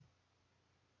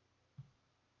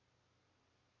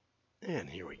And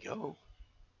here we go.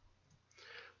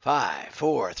 5,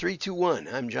 4, 3, 2, 1.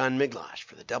 I'm John Miglash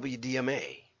for the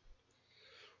WDMA.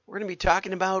 We're going to be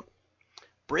talking about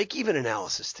break-even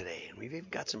analysis today, and we've even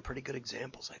got some pretty good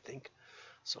examples, I think.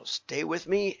 So stay with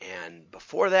me, and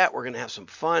before that, we're going to have some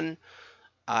fun.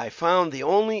 I found the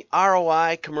only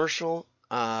ROI commercial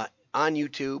on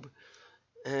YouTube,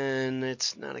 and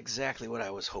it's not exactly what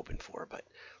I was hoping for, but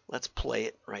let's play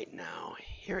it right now.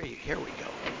 Here we go.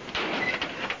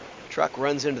 Truck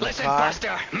runs into the car. Listen,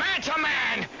 Buster, man to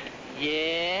man.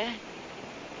 Yeah?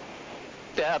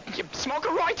 You smoke a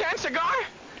Roy-Tan cigar?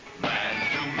 Man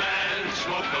to man,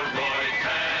 smoke a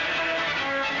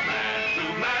Roy-Tan. Man to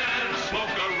man,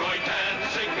 smoke a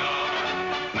Roy-Tan cigar.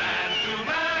 Man to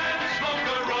man, smoke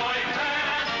a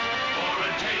Roy-Tan. For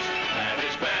a taste that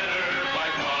is better by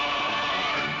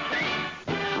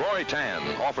far. Roy-Tan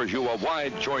offers you a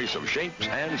wide choice of shapes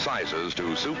and sizes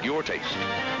to suit your taste.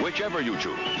 Whichever you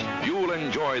choose, you'll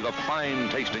enjoy the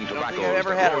fine-tasting tobaccos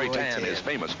that Roy-Tan is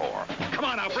famous for. Come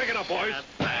on now, break it up, boys.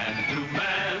 Man to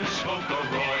man, smoke a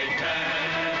Roy-Tan.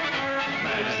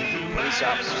 Man to man,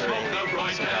 smoke a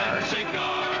Roy-Tan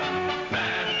cigar.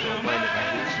 Man to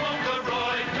man, smoke a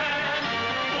Roy-Tan.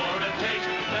 For a taste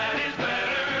that is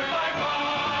better by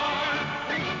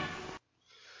far.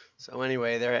 So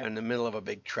anyway, they're in the middle of a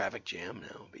big traffic jam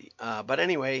now. But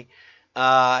anyway,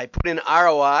 I put in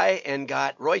ROI and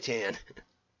got Roy-Tan.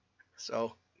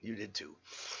 So you did too.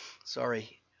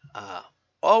 Sorry.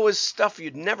 Always stuff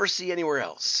you'd never see anywhere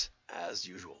else, as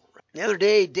usual. The other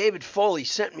day, David Foley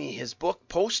sent me his book,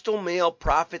 Postal Mail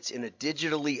Profits in a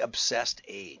Digitally Obsessed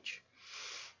Age.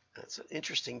 That's an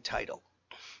interesting title.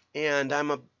 And I'm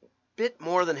a bit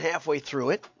more than halfway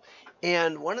through it.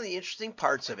 And one of the interesting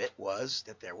parts of it was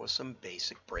that there was some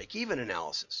basic break-even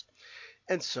analysis.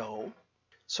 And so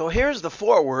here's the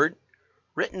foreword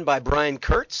written by Brian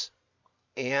Kurtz.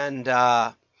 And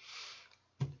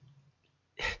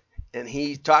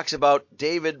he talks about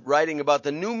David writing about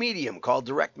the new medium called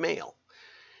direct mail.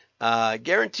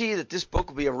 Guarantee that this book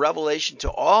will be a revelation to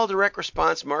all direct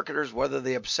response marketers, whether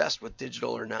they're obsessed with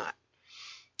digital or not.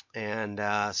 And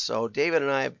so David and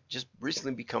I have just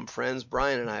recently become friends.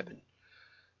 Brian and I have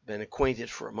been acquainted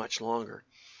for much longer.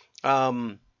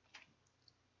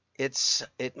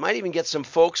 It might even get some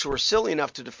folks who are silly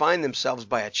enough to define themselves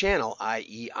by a channel,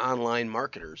 i.e. online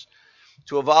marketers,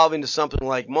 to evolve into something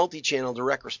like multi-channel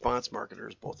direct response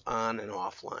marketers, both on and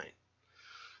offline.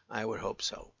 I would hope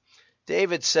so.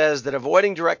 David says that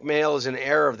avoiding direct mail is an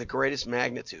error of the greatest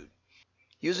magnitude.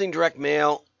 Using direct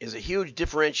mail is a huge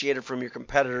differentiator from your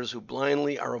competitors who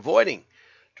blindly are avoiding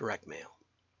direct mail.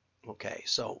 Okay,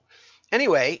 so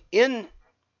anyway, in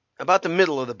about the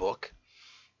middle of the book,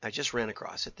 I just ran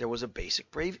across it. There was a basic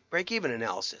break-even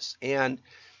analysis, and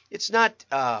it's not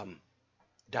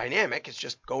dynamic. It's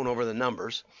just going over the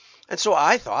numbers. And so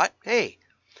I thought, hey,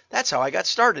 that's how I got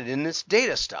started in this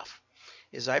data stuff.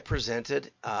 Is I presented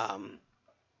my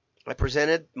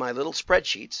little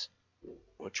spreadsheets,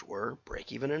 which were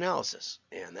break-even analysis,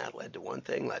 and that led to one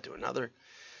thing, led to another,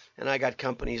 and I got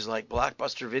companies like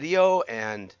Blockbuster Video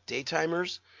and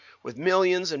Daytimers with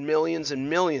millions and millions and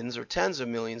millions or tens of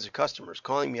millions of customers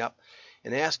calling me up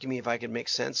and asking me if I could make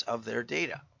sense of their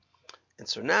data. And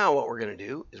so now what we're going to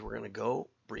do is we're going to go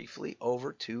briefly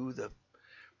over to the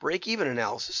break-even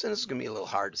analysis. And this is going to be a little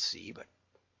hard to see, but,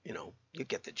 you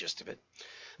get the gist of it.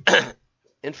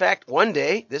 In fact, one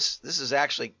day, this is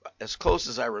actually as close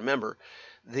as I remember,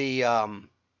 the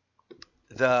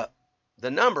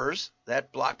numbers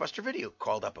that Blockbuster Video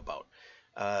called up about.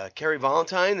 Kerry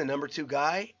Valentine, the number 2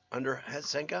 guy under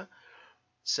Hesenka,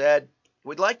 said,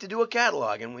 we'd like to do a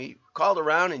catalog. And we called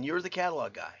around, and you're the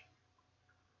catalog guy.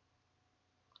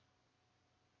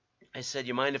 I said,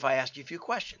 you mind if I ask you a few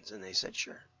questions? And they said,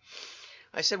 sure.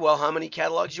 I said, well, how many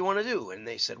catalogs do you want to do? And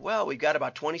they said, well, we've got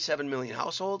about 27 million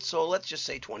households, so let's just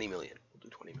say 20 million. We'll do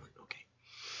 20 million. Okay.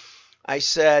 I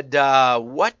said,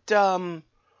 what are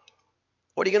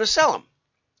you going to sell them?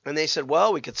 And they said,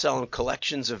 well, we could sell them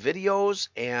collections of videos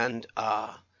and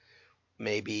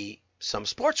maybe some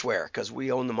sportswear because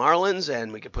we own the Marlins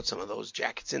and we could put some of those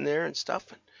jackets in there and stuff.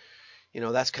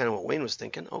 And, that's kind of what Wayne was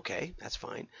thinking. Okay, that's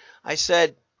fine. I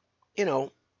said,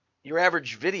 your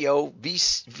average video,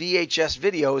 VHS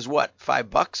video is what,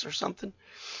 $5 or something?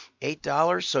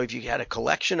 $8. So if you had a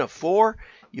collection of 4,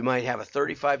 you might have a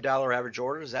 $35 average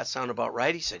order. Does that sound about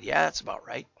right? He said, yeah, that's about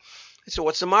right. I said,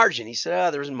 what's the margin? He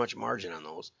said, there isn't much margin on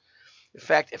those. In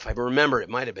fact, if I remember, it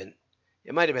might have been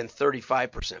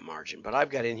 35% margin, but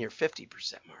I've got in here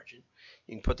 50% margin.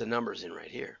 You can put the numbers in right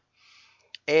here.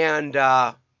 And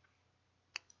I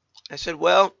said,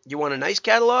 well, you want a nice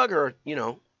catalog or,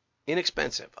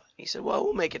 inexpensive. He said, well,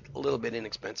 we'll make it a little bit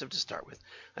inexpensive to start with.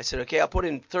 I said, okay, I'll put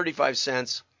in 35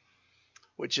 cents,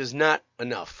 which is not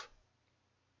enough.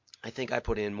 I think I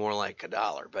put in more like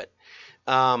 $1, but,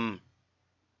 and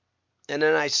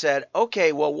then I said,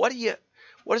 okay, well, what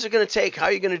is it going to take? How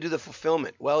are you going to do the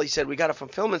fulfillment? Well, he said, we got a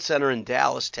fulfillment center in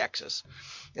Dallas, Texas,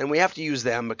 and we have to use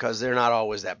them because they're not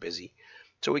always that busy,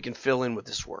 so we can fill in with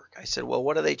this work. I said, well,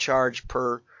 what do they charge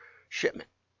per shipment?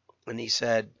 And he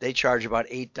said, they charge about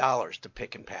 $8 to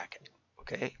pick and pack it.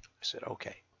 Okay? I said,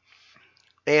 okay.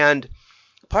 And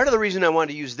part of the reason I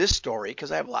wanted to use this story,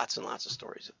 because I have lots and lots of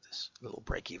stories of this little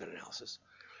break-even analysis,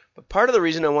 but part of the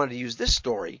reason I wanted to use this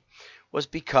story was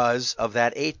because of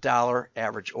that $8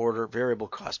 average order, variable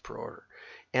cost per order.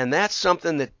 And that's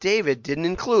something that David didn't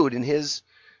include in his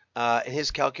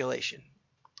calculation.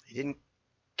 He didn't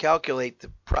calculate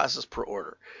the process per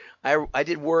order. I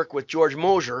did work with George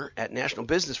Mosier at National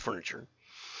Business Furniture,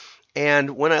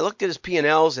 and when I looked at his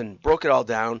P&Ls and broke it all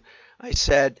down, I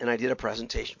said, and I did a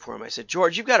presentation for him, I said,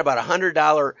 George, you've got about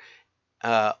 $100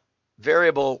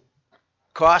 variable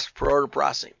cost per order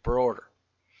processing per order.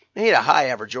 And he had a high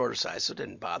average order size, so it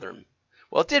didn't bother him.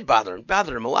 Well, it did bother him. It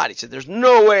bothered him a lot. He said, there's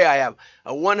no way I have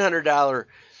a $100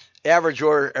 average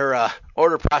order or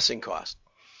order processing cost.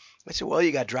 I said, well,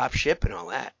 you got drop ship and all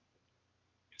that.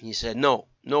 He said, no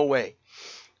way.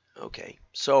 Okay,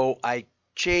 so I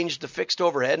changed the fixed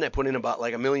overhead and I put in about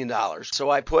like $1 million.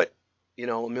 So I put,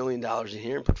 $1 million in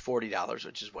here and put $40,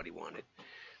 which is what he wanted.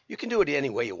 You can do it any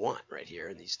way you want right here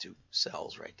in these two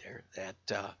cells right there. That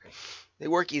they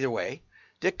work either way.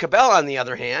 Dick Cabell, on the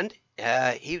other hand,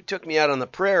 he took me out on the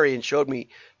prairie and showed me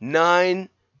 9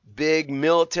 big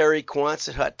military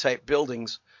Quonset hut type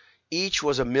buildings. Each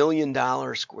was $1 million in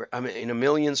 1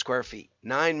 million square feet.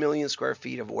 9 million square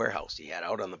feet of warehouse he had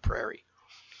out on the prairie,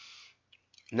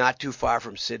 not too far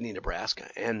from Sidney, Nebraska.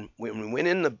 And when we went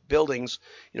in the buildings,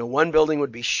 one building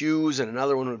would be shoes and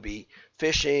another one would be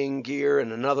fishing gear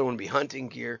and another one would be hunting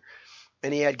gear.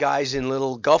 And he had guys in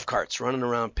little golf carts running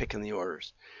around picking the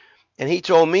orders. And he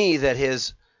told me that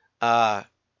his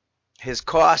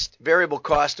variable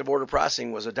cost of order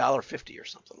processing was $1.50 or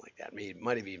something like that. It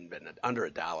might have even been under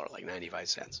 $1, like 95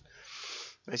 cents.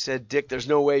 I said, Dick, there's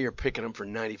no way you're picking them for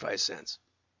 95 cents.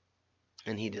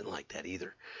 And he didn't like that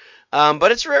either.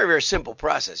 But it's a very, very simple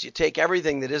process. You take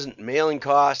everything that isn't mailing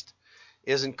cost,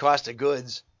 isn't cost of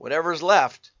goods, whatever's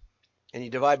left, and you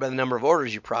divide by the number of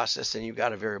orders you process, and you've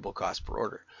got a variable cost per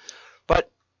order. But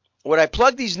when I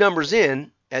plug these numbers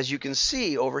in, as you can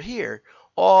see over here,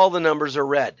 all the numbers are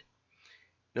red.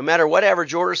 No matter what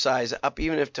average order size, up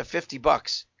even if to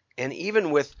 $50, and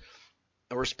even with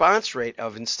a response rate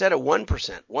of, instead of 1%,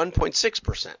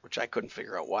 1.6%, which I couldn't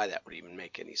figure out why that would even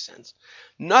make any sense.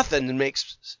 Nothing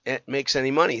makes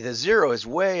any money. The zero is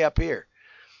way up here.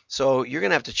 So you're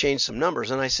going to have to change some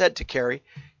numbers. And I said to Kerry,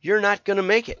 you're not going to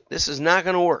make it. This is not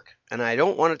going to work. And I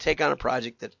don't want to take on a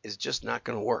project that is just not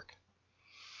going to work.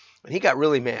 And he got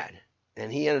really mad.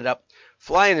 And he ended up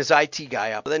flying his IT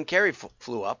guy up. Then Kerry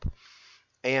flew up.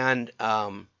 And,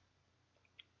 I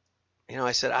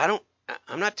said,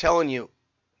 I'm not telling you,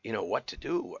 what to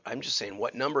do. I'm just saying,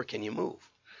 what number can you move?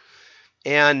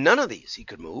 And none of these he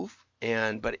could move.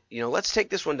 But let's take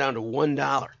this one down to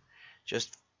 $1.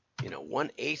 Just,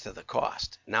 1/8 of the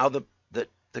cost. Now the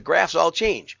graphs all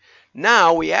change.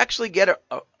 Now we actually get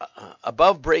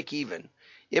above break even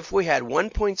if we had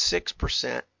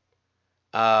 1.6%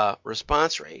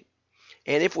 response rate,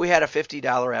 and if we had a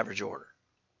 $50 average order,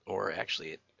 or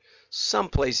actually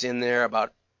someplace in there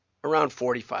around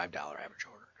 $45 average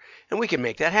order. And we can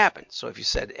make that happen. So if you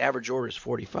said average order is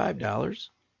 $45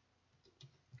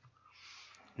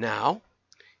 now,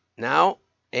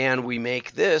 and we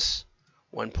make this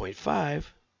 1.5%.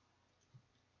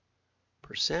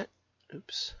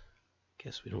 Oops,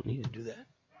 guess we don't need to do that.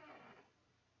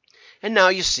 And now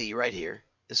you see right here,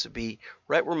 this would be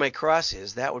right where my cross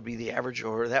is. That would be the average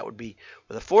order. That would be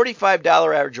with a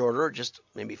 $45 average order, just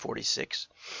maybe 46,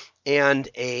 and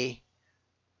a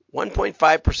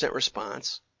 1.5%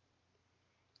 response,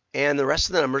 and the rest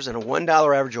of the numbers, and a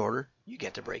 $1 average order, you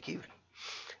get to break even.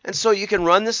 And so you can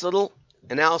run this little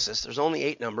analysis. There's only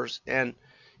 8 numbers, and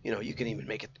you can even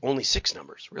make it only 6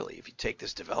 numbers, really, if you take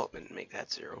this development and make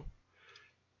that 0.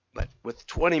 But with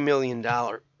 $20 million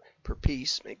per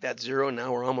piece, make that 0.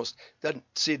 Now we're almost, it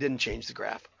didn't change the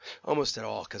graph almost at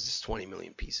all because it's 20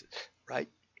 million pieces, right?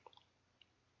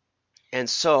 And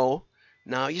so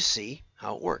now you see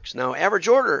how it works. Now average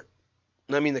order,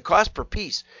 the cost per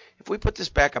piece, if we put this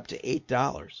back up to $8,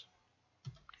 I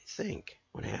think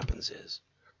what happens is,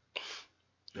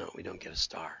 no, we don't get a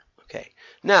star. Okay.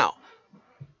 Now,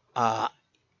 I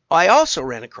also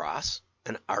ran across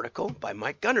an article by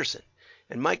Mike Gunderson.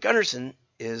 And Mike Gunderson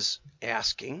is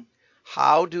asking,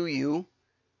 how do you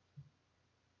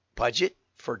budget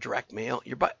for direct mail,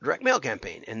 your direct mail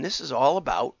campaign? And this is all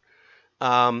about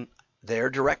their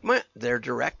direct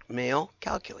mail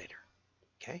calculator.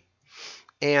 Okay,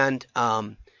 and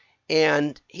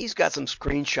he's got some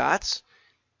screenshots,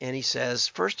 and he says,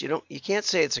 first, you can't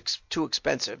say it's too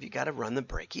expensive. You got to run the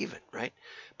break even, right?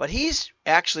 But he's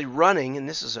actually running, and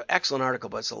this is an excellent article,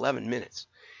 but it's 11 minutes.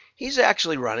 He's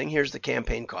actually running. Here's the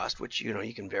campaign cost, which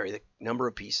you can vary the number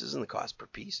of pieces and the cost per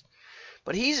piece.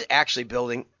 But he's actually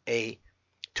building a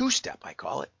two-step, I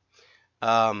call it.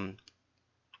 And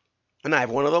I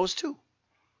have one of those too.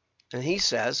 And he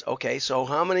says, okay, so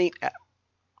how many, at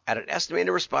an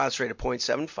estimated response rate of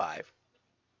 0.75,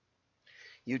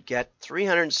 you'd get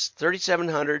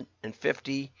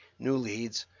 3,750 new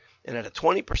leads, and at a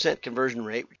 20% conversion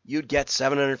rate, you'd get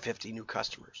 750 new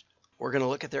customers. We're going to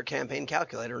look at their campaign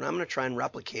calculator, and I'm going to try and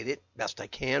replicate it best I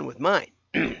can with mine.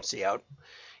 See how?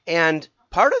 And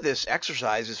part of this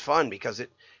exercise is fun because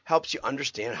it helps you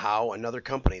understand how another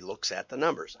company looks at the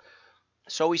numbers.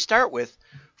 So we start with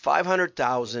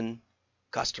 500,000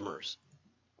 customers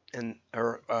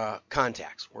or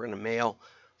contacts. We're going to mail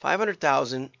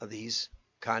 500,000 of these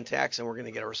contacts, and we're going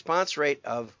to get a response rate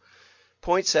of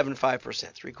 0.75%,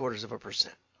 0.75%.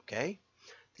 Okay.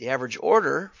 The average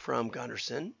order from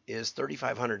Gunderson is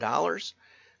 $3,500,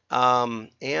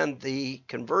 and the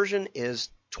conversion is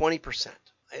 20%.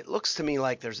 It looks to me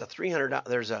like there's about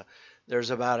a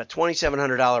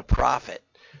 $2,700 profit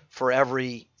for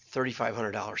every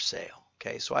 $3,500 sale.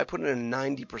 Okay, so I put in a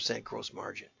 90% gross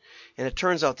margin, and it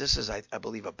turns out this is, I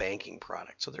believe, a banking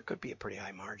product, so there could be a pretty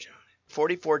high margin on it.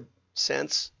 44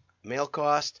 cents mail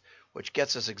cost, which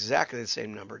gets us exactly the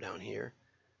same number down here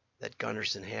that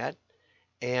Gunderson had,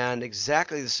 and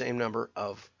exactly the same number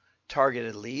of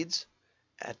targeted leads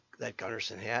that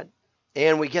Gunderson had.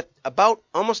 And we get about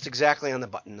almost exactly on the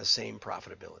button the same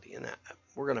profitability. And that,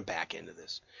 we're going to back into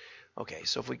this. Okay,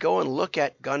 so if we go and look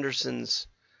at Gunderson's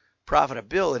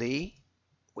profitability,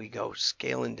 we go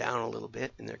scaling down a little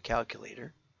bit in their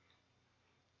calculator.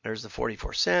 There's the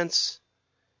 44 cents,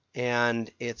 and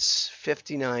it's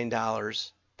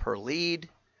 $59 per lead to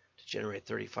generate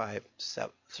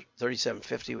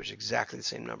 $37.50, which is exactly the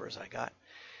same number as I got.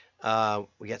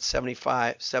 We got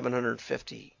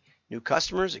 750 new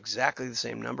customers, exactly the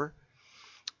same number.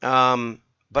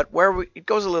 But it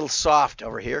goes a little soft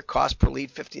over here, cost per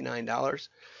lead $59.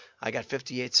 I got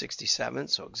 $58.67,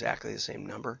 so exactly the same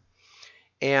number.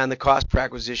 And the cost per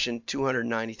acquisition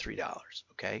 $293.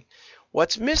 Okay.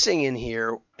 What's missing in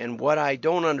here, and what I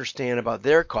don't understand about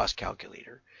their cost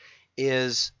calculator,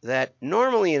 is that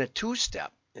normally in a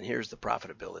two-step, and here's the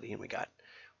profitability, and we got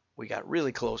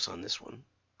really close on this one.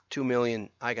 2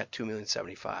 million, I got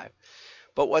 2,075,000.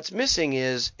 But what's missing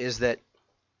is that,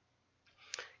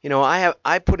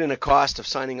 I put in a cost of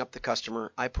signing up the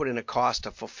customer. I put in a cost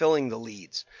of fulfilling the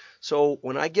leads. So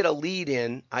when I get a lead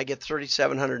in, I get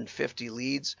 3,750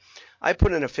 leads. I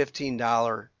put in a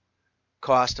 $15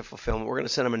 cost of fulfillment. We're going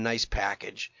to send them a nice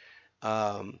package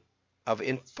of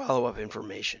follow-up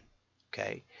information.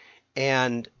 Okay.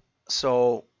 And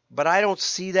so, but I don't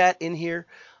see that in here.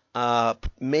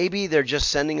 Maybe they're just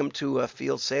sending them to a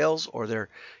field sales, or they're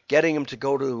getting them to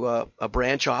go to a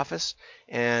branch office,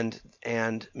 and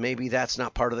maybe that's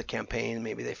not part of the campaign.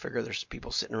 Maybe they figure there's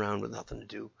people sitting around with nothing to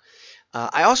do.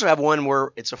 I also have one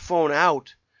where it's a phone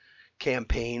out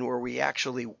campaign where we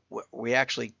actually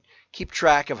keep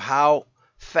track of how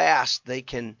fast they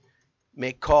can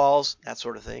make calls, that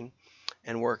sort of thing,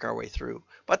 and work our way through.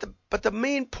 But the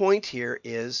main point here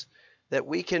is that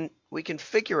we can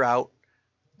figure out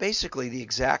basically the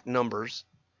exact numbers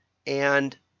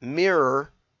and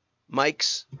mirror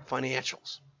Mike's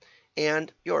financials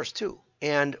and yours too.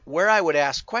 And where I would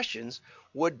ask questions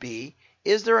would be,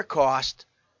 is there a cost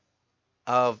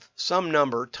of some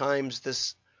number times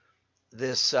this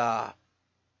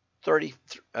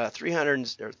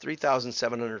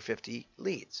 3,750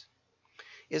 leads?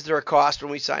 Is there a cost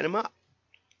when we sign them up?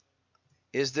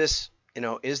 Is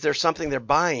there something they're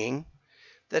buying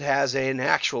that has an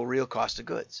actual real cost of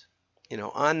goods?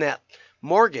 On that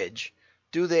mortgage,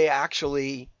 are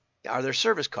there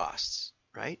service costs,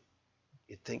 right?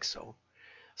 You'd think so.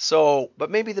 But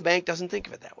maybe the bank doesn't think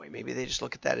of it that way. Maybe they just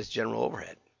look at that as general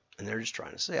overhead, and they're just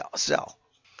trying to sell.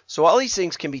 So all these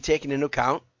things can be taken into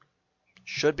account,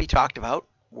 should be talked about,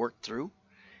 worked through,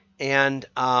 and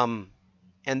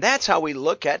that's how we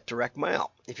look at direct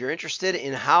mail. If you're interested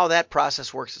in how that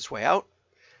process works its way out,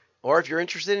 or if you're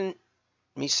interested in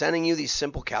me sending you these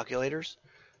simple calculators,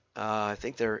 I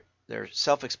think they're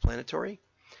self-explanatory.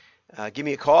 give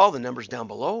me a call. The number's down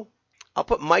below. I'll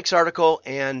put Mike's article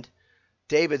and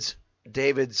David's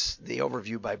the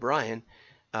overview by Brian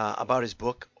about his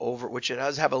book over, which it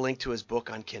does have a link to his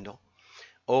book on Kindle,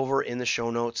 over in the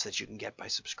show notes that you can get by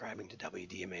subscribing to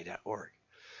WDMA.org.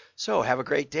 So have a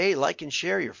great day. Like and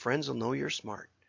share. Your friends will know you're smart.